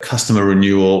customer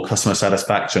renewal, customer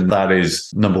satisfaction. That is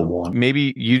number one.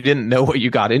 Maybe you didn't know what you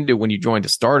got into when you joined a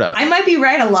startup. I might be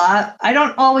right a lot. I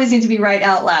don't always need to be right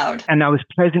out loud. And I was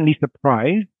pleasantly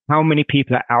surprised how many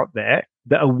people are out there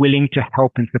that are willing to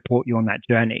help and support you on that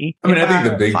journey. I mean, I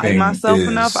think the big thing myself is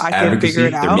enough, I can advocacy. figure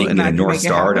it They're out, making and it I a can North make it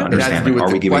Star to happen. understand, like,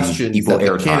 are we giving equal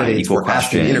airtime, equal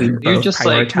question? You're just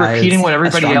like repeating what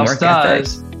everybody else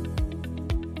does.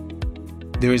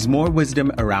 There is more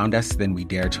wisdom around us than we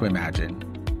dare to imagine,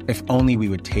 if only we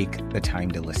would take the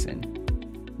time to listen.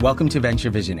 Welcome to Venture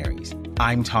Visionaries.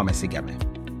 I'm Thomas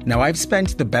Igeme. Now, I've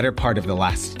spent the better part of the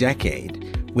last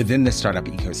decade within the startup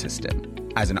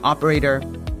ecosystem as an operator,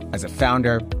 as a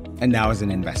founder, and now as an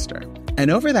investor.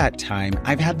 And over that time,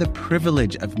 I've had the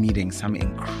privilege of meeting some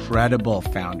incredible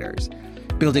founders,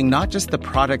 building not just the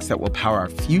products that will power our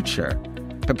future,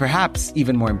 but perhaps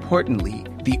even more importantly,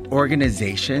 the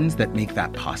organizations that make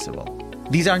that possible.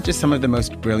 These aren't just some of the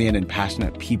most brilliant and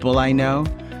passionate people I know,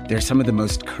 they're some of the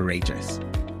most courageous,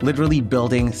 literally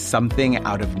building something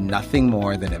out of nothing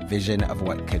more than a vision of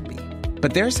what could be.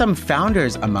 But there are some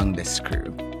founders among this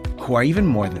crew who are even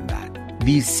more than that.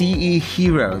 These CE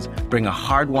heroes bring a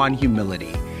hard-won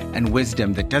humility and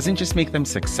wisdom that doesn't just make them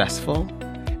successful,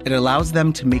 it allows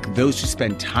them to make those who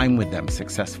spend time with them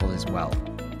successful as well.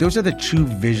 Those are the true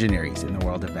visionaries in the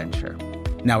world of venture.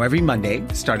 Now, every Monday,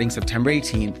 starting September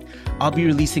 18th, I'll be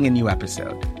releasing a new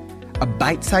episode, a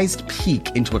bite-sized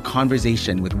peek into a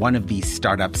conversation with one of these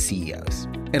startup CEOs.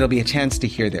 It'll be a chance to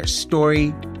hear their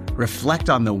story, reflect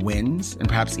on the wins, and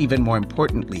perhaps even more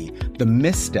importantly, the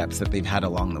missteps that they've had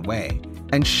along the way,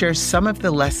 and share some of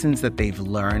the lessons that they've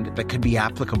learned that could be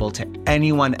applicable to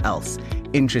anyone else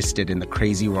interested in the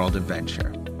crazy world of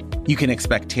venture. You can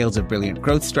expect tales of brilliant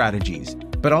growth strategies,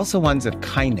 but also ones of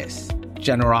kindness,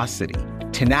 generosity,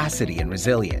 tenacity, and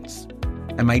resilience.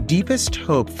 And my deepest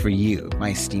hope for you, my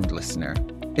esteemed listener,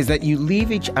 is that you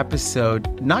leave each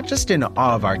episode not just in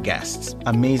awe of our guests,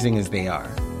 amazing as they are,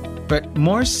 but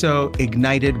more so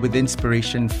ignited with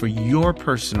inspiration for your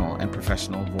personal and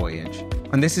professional voyage.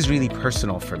 And this is really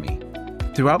personal for me.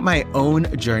 Throughout my own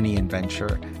journey in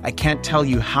venture, I can't tell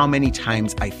you how many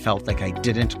times I felt like I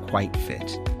didn't quite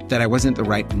fit, that I wasn't the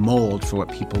right mold for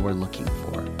what people were looking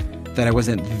for, that I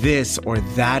wasn't this or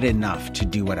that enough to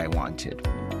do what I wanted.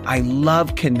 I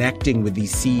love connecting with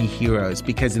these CE heroes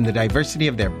because in the diversity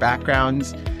of their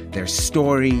backgrounds, their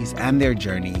stories, and their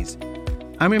journeys,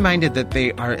 I'm reminded that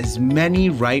there are as many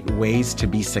right ways to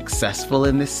be successful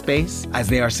in this space as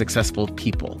there are successful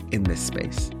people in this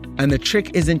space. And the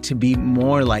trick isn't to be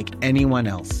more like anyone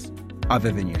else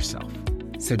other than yourself.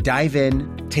 So dive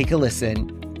in, take a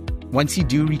listen. Once you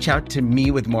do, reach out to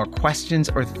me with more questions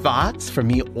or thoughts for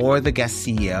me or the guest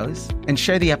CEOs, and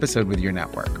share the episode with your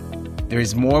network. There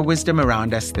is more wisdom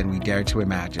around us than we dare to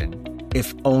imagine,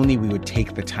 if only we would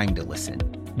take the time to listen.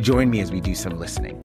 Join me as we do some listening.